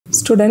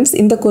Students,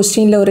 இந்த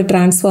கொஸ்டின்ல ஒரு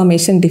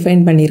டிரான்ஸ்ஃபார்மேஷன் டிஃபைன்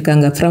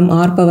பண்ணியிருக்காங்க from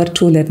r power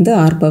 2ல இருந்து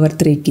r power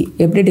 3 க்கு.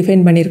 எப்படி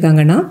டிஃபைன்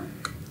பண்ணியிருக்காங்கன்னா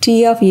t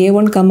of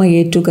a1,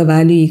 a2 க்கு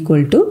value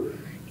equal to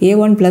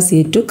a1 plus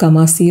a2,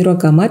 0,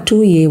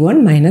 2a1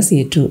 minus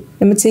a2.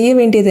 நம்ம செய்ய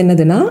வேண்டியது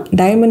என்னதுன்னா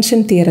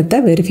டைமென்ஷன் தியரத்தை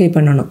வெரிஃபை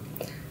பண்ணணும்.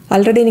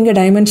 ஆல்ரெடி நீங்கள்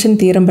டைமென்ஷன்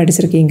தியரம்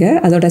படிச்சிருக்கீங்க,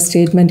 அதோட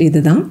ஸ்டேட்மெண்ட்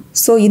இதுதான்.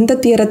 ஸோ இந்த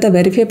தியரத்தை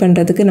வெரிஃபை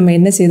பண்ணுறதுக்கு நம்ம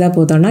என்ன செய்தால்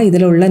போதோம்னா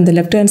இதில் உள்ள இந்த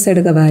லெஃப்ட் ஹேண்ட்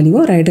சைடுக்கு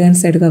வேல்யூவும் ரைட்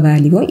ஹேண்ட் சைடுக்கு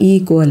வேல்யூவும்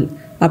ஈக்குவல்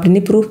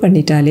அப்படின்னு ப்ரூவ்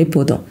பண்ணிட்டாலே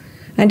போதும்.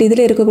 அண்ட்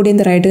இதில் இருக்கக்கூடிய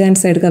இந்த ரைட் ஹேண்ட்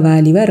சைடுக்கு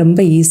வேல்யூவை ரொம்ப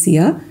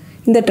ஈஸியாக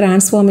இந்த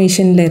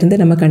டிரான்ஸ்ஃபார்மேஷனில் இருந்து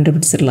நம்ம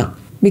கண்டுபிடிச்சிடலாம்.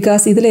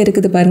 பிகாஸ் இதில்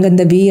இருக்குது பாருங்கள்,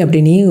 இந்த v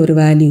அப்படின்னு ஒரு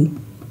வேல்யூ,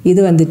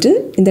 இது வந்துட்டு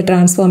இந்த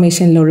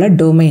டிரான்ஸ்ஃபார்மேஷனில் உள்ள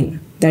டொமைன்.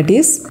 தட்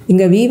இஸ்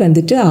இங்கே v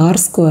வந்துட்டு r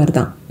ஸ்கொயர்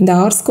தான். இந்த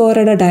r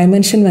ஸ்கொயரோட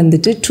டைமென்ஷன்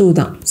வந்துட்டு 2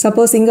 தான்.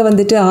 சப்போஸ் இங்கே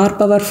வந்துட்டு r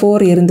பவர்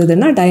 4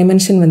 இருந்ததுன்னா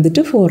டைமென்ஷன்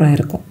வந்துட்டு 4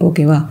 இருக்கும்.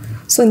 ஓகேவா?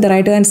 ஸோ இந்த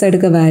ரைட் ஹேண்ட்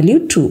சைடுக்கு வேல்யூ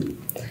 2.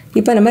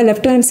 இப்போ நம்ம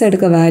லெஃப்ட் ஹேண்ட்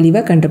சைடுக்கு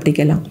வேல்யூவை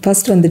கண்டுபிடிக்கலாம்.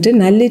 ஃபர்ஸ்ட் வந்துட்டு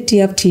நல்லிட்டி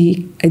ஆஃப் t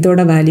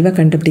இதோட வேல்யூவை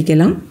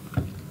கண்டுபிடிக்கலாம்.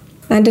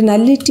 அண்ட்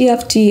நல்லிட்டி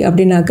ஆஃப் t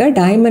அப்படின்னாக்கா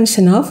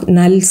டைமென்ஷன் ஆஃப்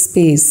நல்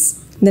ஸ்பேஸ்.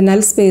 இந்த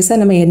நல் ஸ்பேஸை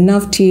நம்ம n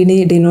ஆஃப் tன்னு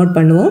டினோட்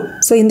பண்ணுவோம்.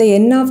 ஸோ இந்த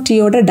n ஆஃப்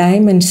tயோட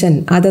டைமென்ஷன்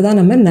அதை தான்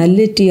நம்ம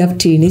நல்லிட்டி ஆஃப்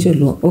tன்னு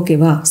சொல்லுவோம்.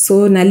 ஓகேவா? ஸோ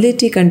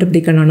நல்லிட்டி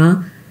கண்டுபிடிக்கணும்னா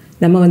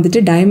நம்ம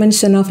வந்துட்டு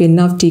டைமென்ஷன் ஆஃப் n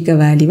ஆஃப் tக்கு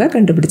வேல்யூவை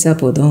கண்டுபிடிச்சா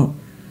போதும்.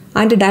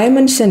 அண்ட்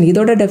டைமென்ஷன்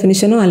இதோட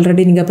டெஃபினிஷனும்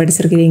ஆல்ரெடி நீங்கள்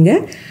படிச்சிருக்கிறீங்க.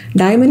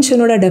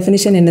 டைமென்ஷனோட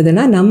டெஃபினிஷன்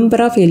என்னதுன்னா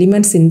number of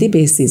elements in the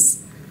basis.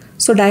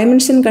 So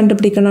dimension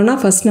கண்டுபிடிக்கணும்னா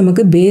ஃபஸ்ட்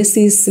நமக்கு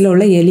பேசிஸில்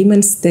உள்ள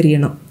எலிமெண்ட்ஸ்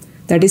தெரியணும்.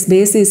 தட் இஸ்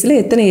பேசிஸில்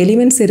எத்தனை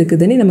எலிமெண்ட்ஸ்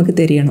இருக்குதுன்னு நமக்கு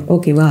தெரியணும்.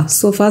 ஓகேவா?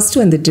 ஸோ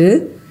ஃபஸ்ட் வந்துட்டு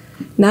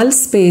நல்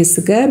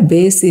ஸ்பேஸுக்கு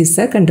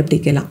பேசிஸை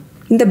கண்டுபிடிக்கலாம்.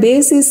 இந்த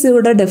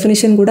பேசிஸோட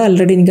டெஃபினிஷன் கூட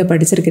ஆல்ரெடி நீங்கள்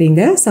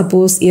படிச்சிருக்கிறீங்க.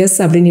 சப்போஸ் எஸ்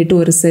அப்படின்ட்டு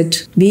ஒரு செட்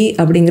வி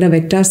அப்படிங்கிற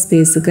வெக்டார்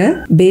ஸ்பேஸுக்கு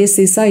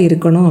பேசிஸாக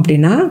இருக்கணும்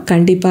அப்படின்னா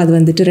கண்டிப்பாக அது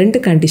வந்துட்டு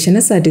 2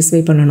 கண்டிஷனை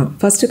சாட்டிஸ்ஃபை பண்ணணும்.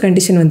 ஃபர்ஸ்ட்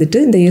கண்டிஷன் வந்துட்டு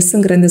இந்த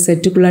எஸ்ங்கிற இந்த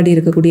செட்டுக்குள்ளாடி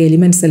இருக்கக்கூடிய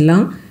எலிமெண்ட்ஸ்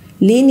எல்லாம்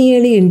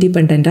லீனியர்லி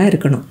இண்டிபெண்ட்டாக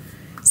இருக்கணும்.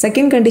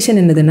 செகண்ட் கண்டிஷன்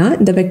என்னதுன்னா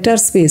இந்த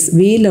வெக்டார் ஸ்பேஸ்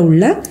வியில்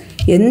உள்ள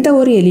எந்த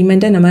ஒரு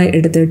எலிமெண்ட்டை நம்ம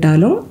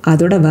எடுத்துக்கிட்டாலும்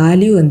அதோட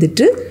வேல்யூ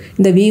வந்துட்டு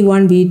இந்த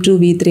v1, v2,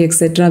 v3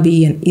 etcetera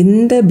vn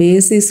இந்த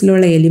பேசிஸில்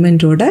உள்ள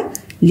எலிமெண்ட்டோட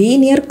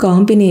லீனியர்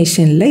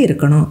காம்பினேஷனில்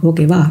இருக்கணும்.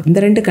 ஓகேவா? இந்த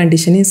 2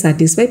 கண்டிஷனையும்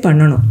சாட்டிஸ்ஃபை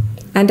பண்ணணும்.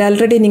 அண்ட்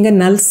ஆல்ரெடி நீங்கள்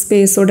நல்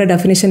ஸ்பேஸோட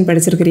definition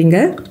படிச்சிருக்கிறீங்க.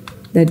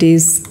 That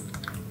is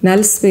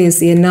null space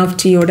n of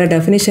tயோட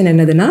definition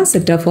என்னதுன்னா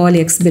set of all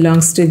x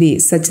belongs to v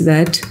such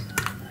that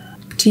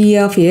t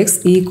of x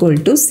equal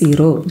to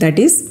 0.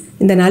 That is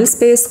இந்த நல்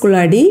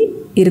ஸ்பேஸ்குள்ளாடி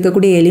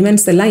இருக்கக்கூடிய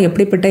எலிமெண்ட்ஸ் எல்லாம்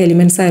எப்படிப்பட்ட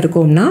எலிமெண்ட்ஸாக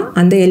இருக்கும்னா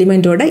அந்த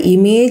எலிமெண்ட்டோட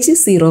இமேஜ்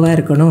 0வாக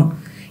இருக்கணும்.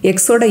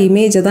 எக்ஸோட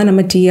இமேஜை தான்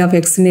நம்ம t of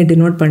xன்னு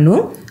டினோட்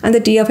பண்ணுவோம். அந்த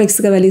t of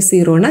xக்கு வேல்யூ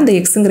 0னா அந்த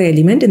எக்ஸுங்கிற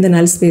எலிமெண்ட் இந்த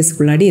நல்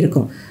ஸ்பேஸ்க்குள்ளாடி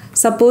இருக்கும்.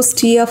 சப்போஸ்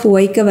t of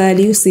yக்கு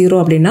வேல்யூ 0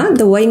 அப்படின்னா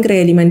இந்த ஒய்ங்கிற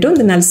எலிமெண்ட்டும்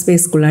இந்த நல்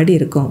ஸ்பேஸ்க்குள்ளாடி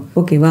இருக்கும்.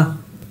 ஓகேவா?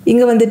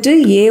 இங்கே வந்துட்டு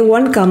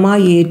a1,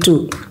 a2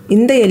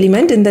 இந்த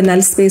எலிமெண்ட் இந்த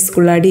நல்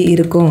ஸ்பேஸ்க்குள்ளாடி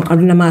இருக்கும்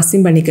அப்படின்னு நம்ம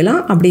அசியூம்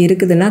பண்ணிக்கலாம். அப்படி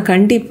இருக்குதுன்னா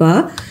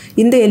கண்டிப்பாக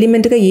இந்த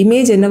எலிமெண்ட்டுக்கு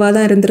இமேஜ் என்னவாக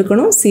தான்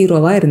இருந்திருக்கணும்?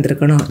 0வாக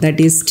இருந்திருக்கணும். That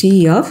is t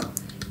of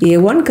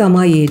a1,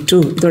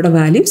 a2 இதோட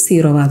வேல்யூ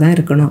 0வாக தான்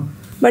இருக்கணும்.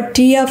 But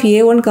t of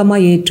a1,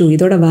 a2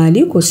 இதோட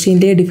வேல்யூ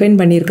கொஸ்டின்லேயே டிஃபைன்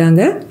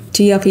பண்ணியிருக்காங்க.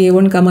 t of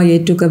a1,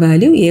 a2க்கு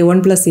value a1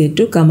 plus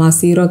a2,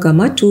 0,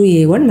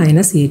 2a1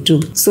 minus a2.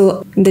 So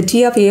இந்த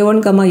t of a1,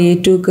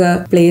 a2க்கு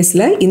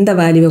பிளேஸில் இந்த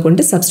வேல்யூவை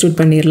கொண்டு சப்ஸ்டியூட்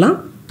பண்ணிடலாம்.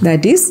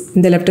 தட் இஸ்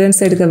இந்த லெஃப்ட் ஹேண்ட்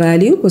சைடுக்கு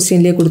வேல்யூ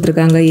கொஸ்டின்லேயே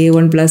கொடுத்துருக்காங்க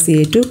a1 plus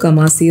a2,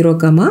 0,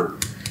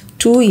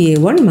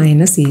 2a1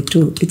 minus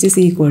a2 which is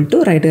equal to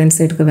right hand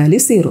சைடுக்கு வேல்யூ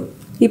 0.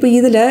 இப்போ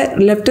இதில்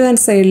லெஃப்ட்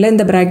ஹேண்ட் சைடில்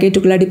இந்த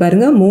ப்ராக்கெட்டுக்குள்ளாடி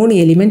பாருங்கள்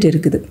 3 எலிமெண்ட்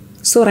இருக்குது.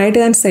 ஸோ ரைட்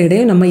ஹேண்ட்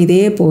சைடையும் நம்ம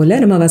இதே போல்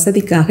நம்ம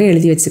வசதிக்காக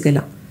எழுதி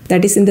வச்சுக்கலாம்.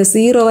 தட் இஸ் இந்த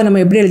 0வை நம்ம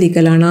எப்படி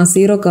எழுதிக்கலாம்னா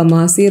 0,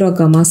 0,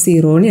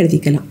 0ன்னு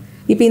எழுதிக்கலாம்.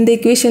 இப்போ இந்த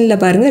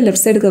இக்குவேஷனில் பாருங்கள்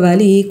லெஃப்ட் சைடுக்கு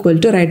value equal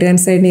to right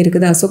hand சைடுன்னு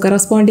இருக்குதா? ஸோ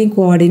கரஸ்பாண்டிங்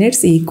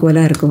கோஆர்டினேட்ஸ்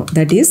ஈக்குவலாக இருக்கும்.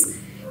 தட் இஸ்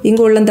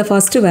இங்கே உள்ள இந்த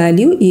ஃபர்ஸ்ட்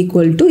வேல்யூ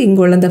ஈக்குவல் டு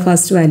இங்கே உள்ள இந்த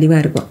ஃபர்ஸ்ட்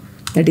வேல்யூவாக இருக்கும்.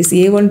 That is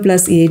a1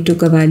 plus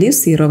a2க்கு value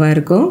 0வாக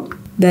இருக்கும்.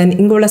 தென்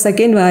இங்கே உள்ள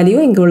செகண்ட் வேல்யூ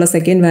இங்கே உள்ள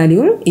செகண்ட்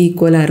வேல்யூவும்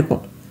ஈக்குவலாக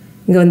இருக்கும்.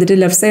 இங்கே வந்துட்டு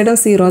லெஃப்ட் சைடும்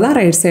 0 தான்,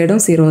 ரைட் சைடும்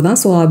 0 தான்.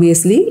 ஸோ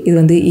ஆப்வியஸ்லி இது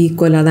வந்து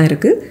ஈக்குவலாக தான்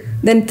இருக்குது.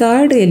 தென்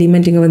தேர்ட்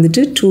எலிமெண்ட் இங்கே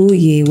வந்துட்டு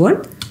 2a1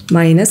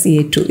 minus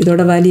a2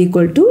 இதோட வேல்யூ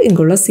ஈக்குவல் டு இங்கே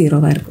உள்ள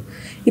 0வாக இருக்கும்.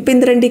 இப்போ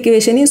இந்த 2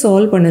 இக்குவேஷனையும்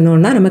சால்வ்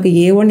பண்ணணும்னா நமக்கு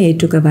a1,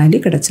 a2க்கு வேல்யூ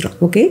கிடச்சிரும்.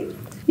 ஓகே,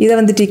 இதை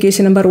வந்துட்டு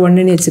இக்குவேஷன் நம்பர்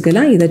 1ன்னு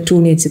வச்சுக்கலாம், இதை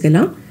 2ன்னு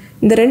வச்சுக்கலாம்.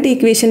 இந்த 2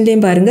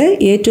 இக்குவேஷன்லேயும் பாருங்கள்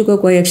a2க்கு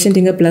கோஎஃபிஷியன்ட்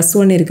இங்கே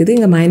 +1 இருக்குது,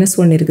 இங்கே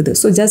 -1 இருக்குது.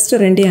 ஸோ ஜஸ்ட்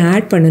 2ஐயும்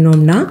ஆட்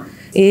பண்ணணும்னா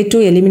a2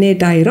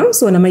 எலிமினேட் ஆயிரும்.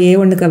 ஸோ நம்ம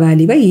a1க்கு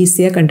வேல்யூவை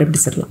ஈஸியாக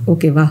கண்டுபிடிச்சிடலாம்.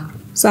 ஓகேவா?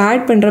 ஸோ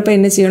ஆட் பண்ணுறப்ப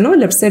என்ன செய்யணும்?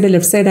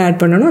 லெஃப்ட் சைடு ஆட்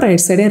பண்ணணும்,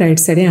 ரைட்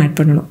சைடையும் ஆட்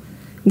பண்ணணும்.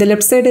 இந்த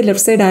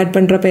லெஃப்ட் சைடு ஆட்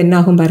பண்ணுறப்ப என்ன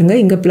ஆகும் பாருங்கள்,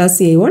 இங்கே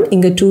 +a1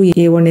 இங்கே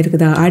 2a1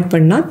 இருக்குதா? ஆட்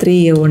பண்ணால்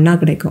 3a1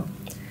 கிடைக்கும்.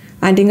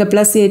 அண்ட் இங்கே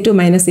 +a2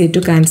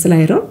 -a2 கேன்சல்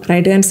ஆயிரும்.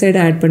 ரைட் ஹேண்ட் சைடு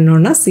ஆட்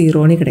பண்ணோன்னா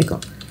 0ன்னு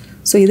கிடைக்கும்.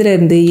 ஸோ இதில்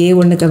இருந்து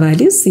a1க்கு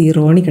வேல்யூ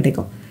 0ன்னு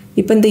கிடைக்கும்.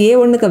 இப்போ இந்த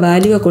a1க்கு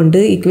வேல்யூவை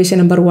கொண்டு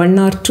இக்குவேஷன் நம்பர் 1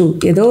 or 2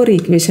 ஏதோ ஒரு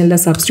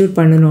இக்குவேஷனில் சப்ஸ்டியூட்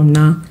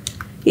பண்ணணும்னா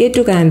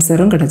a2க்கு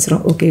ஆன்சரும்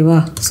கிடச்சிரும். ஓகேவா?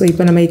 ஸோ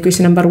இப்போ நம்ம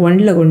இக்குவேஷன் நம்பர்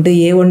 1ல் கொண்டு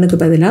a1க்கு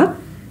பதிலாக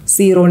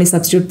 0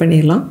 சப்ஸ்டியூட்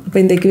பண்ணிடலாம். அப்போ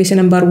இந்த equation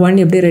நம்பர்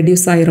 1 எப்படி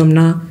ரெடியூஸ்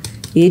ஆயிரும்னா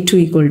a2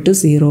 equal to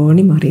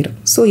 0 மாறிடும்.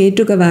 ஸோ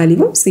a2க்கு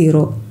வேல்யூவும்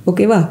 0.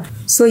 ஓகேவா?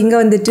 ஸோ இங்கே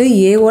வந்துட்டு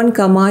a1,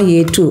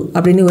 a2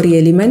 அப்படின்னு ஒரு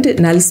element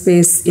null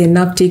space n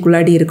of t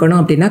குள்ளாடி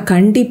இருக்கணும் அப்படின்னா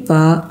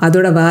கண்டிப்பாக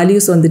அதோட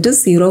வேல்யூஸ் வந்துட்டு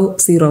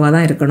 0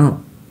 தான் இருக்கணும்.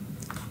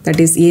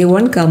 தட் இஸ்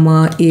a1,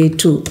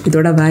 a2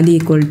 இதோட வேல்யூ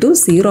ஈக்குவல் டு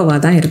 0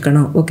 தான்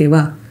இருக்கணும்.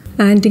 ஓகேவா?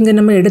 அண்ட் இங்கே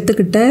நம்ம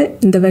எடுத்துக்கிட்ட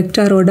இந்த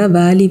வெக்டாரோட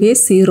வேல்யூவே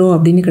 0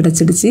 அப்படின்னு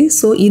கிடச்சிடுச்சு.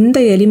 ஸோ இந்த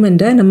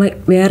எலிமெண்ட்டை நம்ம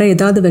வேறு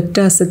ஏதாவது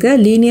வெக்டார்ஸுக்கு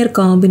லீனியர்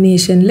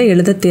காம்பினேஷனில்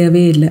எழுத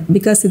தேவையே இல்லை.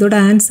 பிகாஸ் இதோட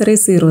ஆன்சரே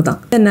 0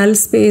 தான். இந்த நல்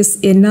ஸ்பேஸ்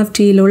n of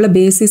tயில் உள்ள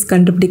பேசிஸ்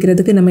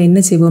கண்டுபிடிக்கிறதுக்கு நம்ம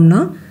என்ன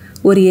செய்வோம்னா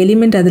ஒரு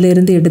எலிமெண்ட்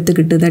அதிலிருந்து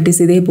எடுத்துக்கிட்டு தட்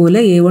இஸ் இதே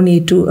போல் a1,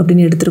 a2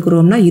 அப்படின்னு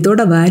எடுத்துருக்குறோம்னா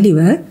இதோட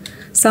வேல்யூவை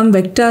சம்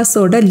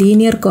வெக்டார்ஸோட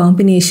லீனியர்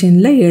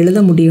காம்பினேஷனில் எழுத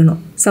முடியணும்.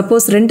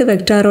 சப்போஸ் 2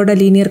 வெக்டாரோட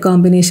லீனியர்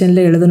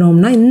காம்பினேஷனில்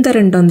எழுதணும்னா இந்த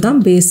ரெண்டும் தான்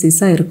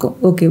பேசிஸாக இருக்கும்.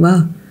 ஓகேவா?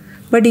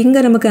 பட்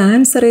இங்கே நமக்கு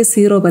ஆன்சரே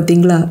 0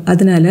 பார்த்தீங்களா?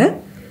 அதனால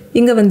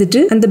இங்கே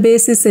வந்துட்டு அந்த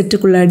பேசிஸ்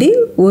செட்டுக்குள்ளாடி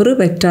ஒரு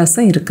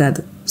வெக்டார்ஸும்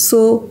இருக்காது. ஸோ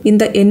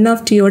இந்த n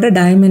of tயோட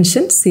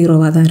டைமென்ஷன் 0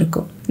 தான்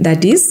இருக்கும்.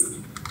 That is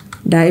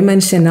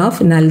dimension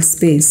of null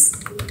space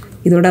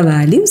இதோட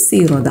வேல்யூ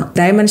 0 தான்.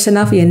 Dimension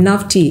of n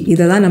of t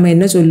இதை தான் நம்ம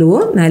என்ன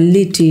சொல்லுவோம்?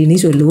 நல்லிட்டின்னு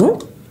சொல்லுவோம்.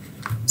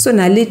 ஸோ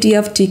நல்லிட்டி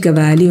ஆஃப் டீக்கு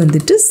வேல்யூ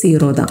வந்துட்டு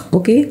 0 தான்.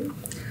 ஓகே,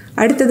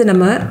 அடுத்தது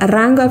நம்ம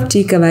ரேங்க் ஆஃப்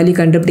டீக்கு வேல்யூ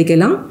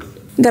கண்டுபிடிக்கலாம்.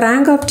 இந்த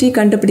ரேங்க் ஆஃப் டி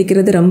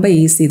கண்டுபிடிக்கிறது ரொம்ப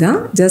ஈஸி தான்.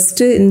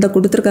 ஜஸ்ட்டு இந்த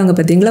கொடுத்துருக்காங்க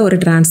பார்த்தீங்களா ஒரு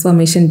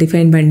டிரான்ஸ்ஃபார்மேஷன்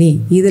டிஃபைன் பண்ணி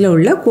இதில்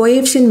உள்ள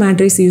கோஎஃபிஷியன்ட்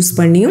மேட்ரிக்ஸ் யூஸ்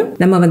பண்ணியும்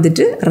நம்ம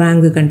வந்துட்டு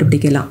ரேங்கு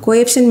கண்டுபிடிக்கலாம்.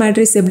 கோஎஃபிஷியன்ட்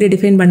மேட்ரிக்ஸ் எப்படி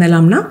டிஃபைன்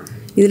பண்ணலாம்னா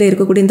இதில்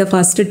இருக்கக்கூடிய இந்த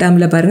ஃபஸ்ட்டு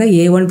டேர்மில் பாருங்கள்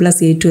a1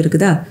 + a2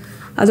 இருக்குதா,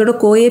 அதோட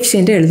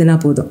கோஎஃபிஷியன்ட்டை எழுதினா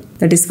போதும்.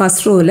 That is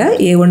first ரோவில்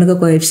a1க்கு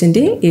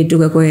coefficient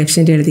a2க்கு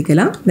coefficient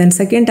எழுதிக்கலாம். தென்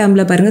செகண்ட்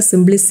டேர்மில் பாருங்கள்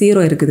சிம்பிளி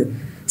 0 இருக்குது.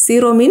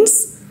 0 மீன்ஸ்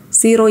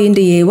 0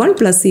 × a1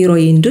 + 0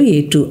 ×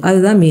 a2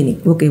 அதுதான் மீனிங்.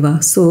 ஓகேவா?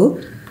 ஸோ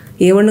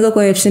a1க்கு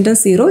கோஎஃபிஷியன்ட்டும்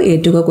 0,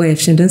 a2க்கு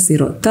கோஎஃபிஷியன்ட்டும்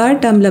 0.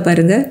 தேர்ட் டேர்மில்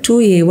பாருங்கள்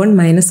 2a1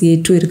 -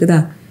 a2 இருக்குதா,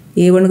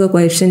 a1க்கு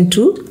கோஎஃபிஷியன்ட்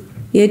 2,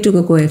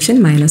 a2க்கு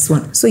கோஎஃபிஷியன்ட்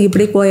 -1. ஸோ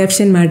இப்படி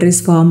கோஎஃபிஷியன்ட்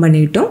மேட்ரிக்ஸ் ஃபார்ம்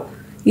பண்ணிட்டோம்.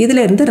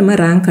 இதில் இருந்து நம்ம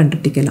ரேங்க்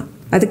கண்டுபிடிக்கலாம்.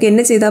 அதுக்கு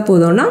என்ன செய்தால்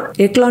போதும்னா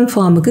எக்லான்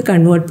ஃபார்முக்கு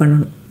கன்வெர்ட்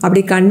பண்ணணும்.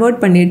 அப்படி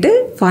கன்வெர்ட் பண்ணிவிட்டு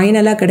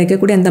ஃபைனலாக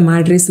கிடைக்கக்கூடிய அந்த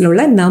மேட்ரிக்ஸில்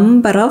உள்ள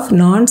நம்பர் ஆஃப்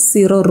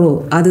நான்-0 ரோ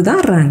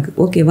அதுதான் ரேங்க்.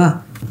 ஓகேவா?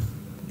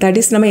 தட்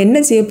இஸ் நம்ம என்ன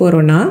செய்ய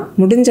போகிறோம்னா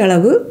முடிஞ்ச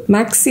அளவு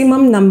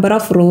மேக்ஸிமம் நம்பர்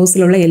ஆஃப்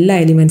ரோஸில் உள்ள எல்லா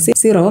எலிமெண்ட்ஸையும்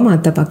 0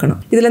 மாற்ற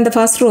பார்க்கணும். இதில் இந்த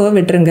ஃபர்ஸ்ட் ரோவை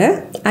விட்டுருங்க.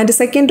 அண்ட்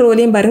செகண்ட்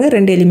ரோலையும் பாருங்கள்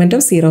 2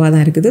 எலிமெண்ட்டும் 0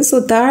 தான் இருக்குது. ஸோ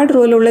தேர்ட்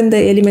ரோவில் உள்ள இந்த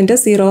எலிமெண்ட்டை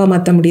 0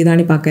 மாற்ற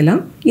முடியுதான்னு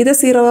பார்க்கலாம். இதை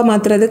 0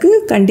 மாற்றுறதுக்கு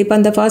கண்டிப்பாக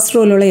அந்த ஃபர்ஸ்ட்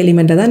ரோவில் உள்ள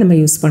எலிமெண்ட்டை தான்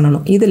நம்ம யூஸ்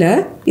பண்ணணும். இதில்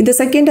இந்த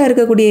செகண்டாக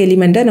இருக்கக்கூடிய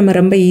எலிமெண்ட்டை நம்ம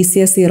ரொம்ப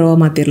ஈஸியாக 0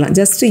 மாற்றிடலாம்.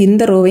 ஜஸ்ட்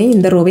இந்த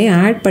ரோவையும்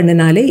ஆட்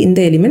பண்ணினாலே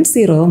இந்த எலிமெண்ட்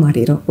 0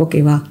 மாறிடும்.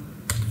 ஓகேவா?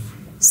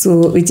 So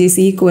which is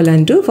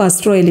ஈக்குவலன் to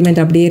first row element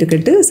அப்படியே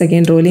இருக்கட்டு,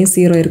 செகண்ட் ரோலையும்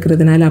 0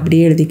 இருக்கிறதுனால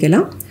அப்படியே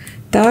எழுதிக்கலாம்.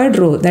 தேர்ட்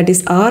ரோ தட்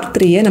இஸ்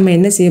R3யை நம்ம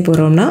என்ன செய்ய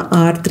போகிறோம்னா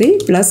R3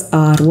 +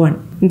 R1.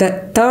 இந்த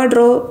third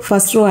row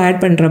first row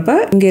add பண்ணுறப்ப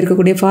இங்கே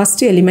இருக்கக்கூடிய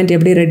ஃபர்ஸ்ட் எலிமெண்ட்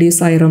எப்படி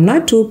ரெடியூஸ் ஆகிரும்னா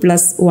 2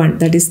 + 1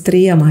 தட் இஸ்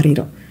 3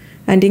 மாறிடும்.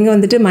 அண்ட் இங்கே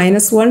வந்துட்டு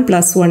 -1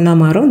 + 1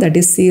 மாறும் தட்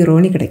இஸ்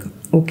 0 கிடைக்கும்.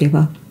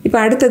 ஓகேவா? இப்போ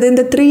அடுத்தது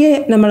இந்த 3யை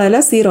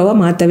நம்மளால் 0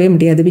 மாற்றவே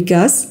முடியாது.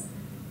 பிகாஸ்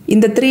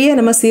இந்த 3யை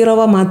நம்ம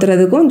 0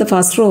 மாற்றுறதுக்கும் இந்த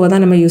ஃபர்ஸ்ட் ரோவை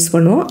தான் நம்ம யூஸ்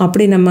பண்ணுவோம்.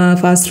 அப்படி நம்ம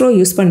ஃபர்ஸ்ட் ரோ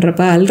யூஸ்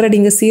பண்ணுறப்ப ஆல்ரெடி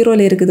இங்கே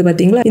 0ல் இருக்குது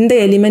பார்த்தீங்களா, இந்த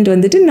எலிமெண்ட்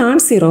வந்துட்டு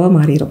நான்-0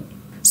 மாறிடும்.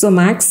 ஸோ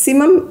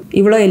மேக்ஸிமம்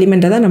இவ்வளோ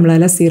எலிமெண்ட்டை தான்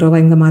நம்மளால் 0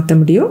 இங்கே மாற்ற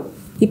முடியும்.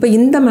 இப்போ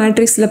இந்த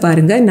மேட்ரிக்ஸில்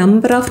பாருங்கள்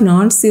நம்பர் ஆஃப்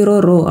நான்-0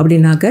 ரோ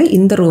அப்படின்னாக்க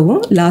இந்த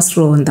ரோவும் லாஸ்ட்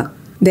ரோவும் தான்.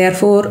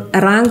 தேர்ஃபோர்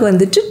ரேங்க்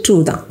வந்துட்டு 2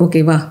 தான்.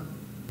 ஓகேவா?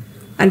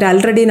 அண்ட்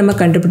ஆல்ரெடி நம்ம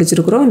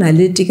கண்டுபிடிச்சிருக்கிறோம்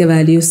நல்லிட்டிக்கு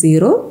வேல்யூ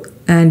 0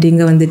 அண்ட்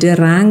இங்கே வந்துட்டு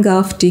ரேங்க்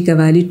ஆஃப் டீக்கு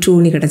வேல்யூ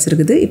 2ன்னு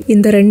கிடச்சிருக்குது.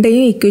 இந்த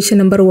ரெண்டையும் ஈக்குவேஷன்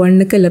நம்பர்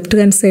 1க்கு லெஃப்ட்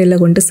ஹேண்ட்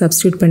சைடில் கொண்டு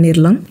சப்ஸ்டியூட்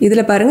பண்ணிடலாம்.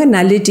 இதில் பாருங்கள்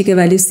நல்லிட்டிக்கு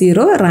வேல்யூ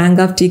 0,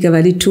 ரேங்க் ஆஃப் டீக்கு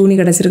வேல்யூ 2ன்னு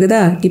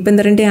கிடச்சிருக்குதா. இப்போ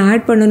இந்த ரெண்டையும்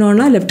ஆட்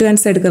பண்ணணும்னா லெஃப்ட்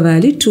ஹேண்ட் சைடுக்கு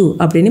வேல்யூ 2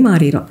 அப்படின்னு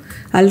மாறிடும்.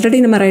 ஆல்ரெடி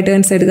நம்ம ரைட்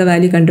ஹேண்ட் சைடுக்கு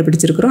வேல்யூ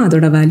கண்டுபிடிச்சிருக்கிறோம்,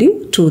 அதோட வேல்யூ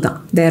 2 தான்.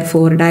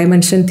 Therefore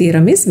dimension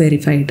theorem is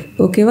verified.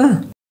 ஓகேவா?